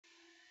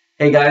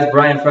Hey guys,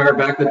 Brian Fryer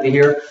back with you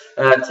here.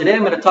 Today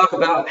I'm going to talk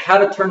about how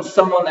to turn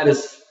someone that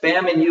is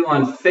spamming you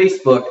on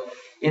Facebook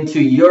into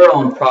your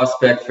own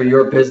prospect for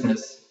your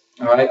business.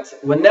 All right.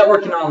 When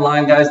networking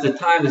online, guys, the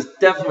time is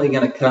definitely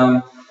going to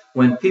come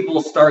when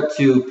people start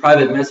to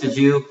private message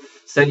you,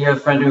 send you a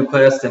friend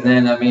request, and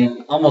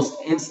then, almost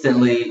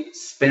instantly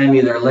spam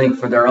you their link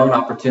for their own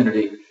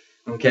opportunity.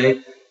 Okay.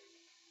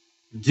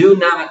 Do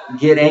not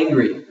get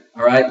angry.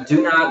 All right.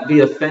 Do not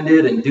be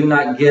offended and do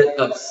not get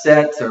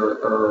upset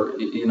or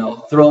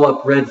throw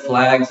up red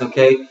flags.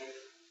 Okay.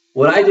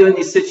 What I do in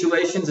these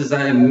situations is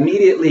I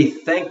immediately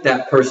thank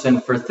that person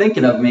for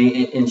thinking of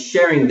me and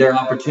sharing their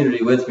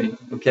opportunity with me.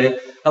 Okay.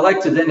 I like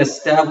to then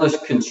establish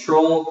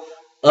control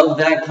of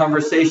that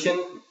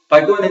conversation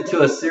by going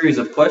into a series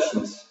of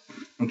questions.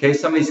 Okay.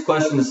 Some of these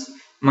questions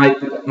might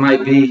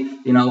be,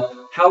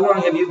 how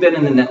long have you been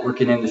in the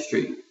networking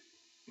industry?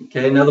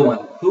 Okay. Another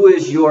one. Who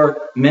is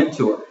your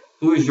mentor?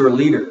 Who is your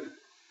leader?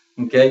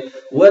 Okay.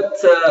 What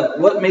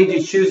made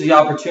you choose the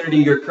opportunity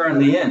you're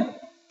currently in?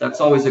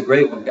 That's always a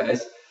great one,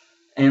 guys.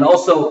 And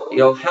also,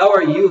 how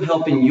are you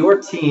helping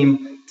your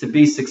team to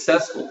be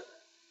successful?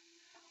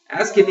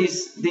 Asking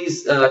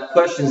these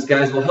questions,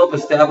 guys, will help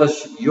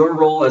establish your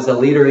role as a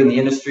leader in the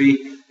industry,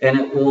 and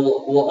it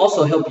will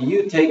also help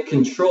you take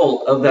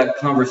control of that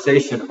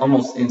conversation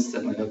almost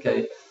instantly.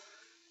 Okay.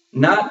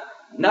 Not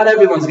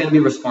everyone's going to be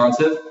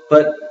responsive,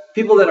 but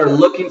people that are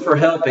looking for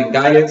help and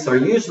guidance are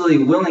usually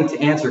willing to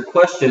answer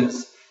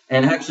questions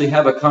and actually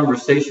have a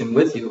conversation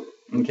with you.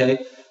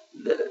 Okay.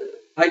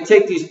 I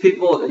take these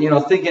people,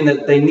 thinking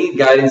that they need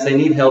guidance, they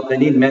need help, they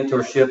need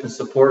mentorship and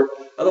support.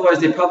 Otherwise,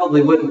 they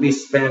probably wouldn't be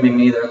spamming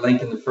me their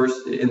link in the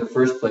first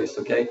place.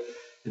 Okay.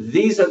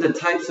 These are the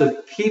types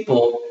of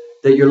people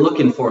that you're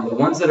looking for, the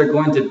ones that are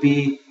going to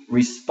be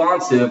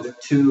responsive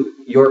to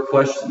your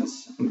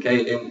questions.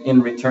 Okay.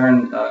 In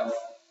return,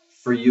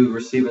 for you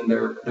receiving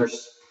their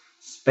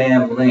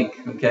spam link.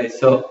 Okay.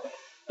 So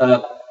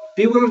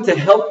be willing to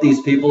help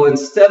these people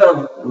instead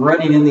of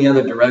running in the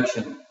other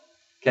direction.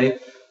 Okay.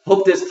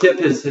 Hope this tip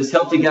has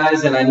helped you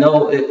guys, and I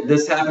know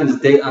this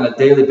happens on a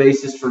daily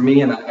basis for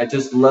me, and I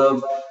just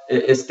love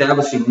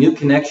establishing new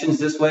connections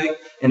this way,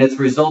 and it's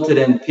resulted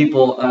in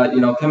people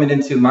coming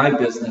into my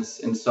business.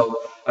 And so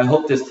I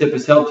hope this tip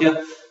has helped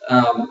you.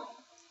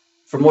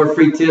 For more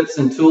free tips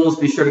and tools,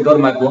 be sure to go to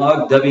my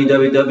blog,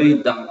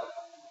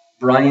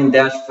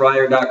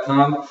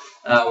 www.brian-fryer.com,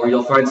 where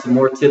you'll find some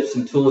more tips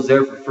and tools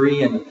there for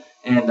free. And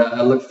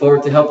I look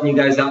forward to helping you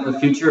guys out in the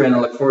future, and I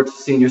look forward to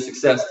seeing your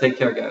success. Take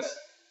care, guys.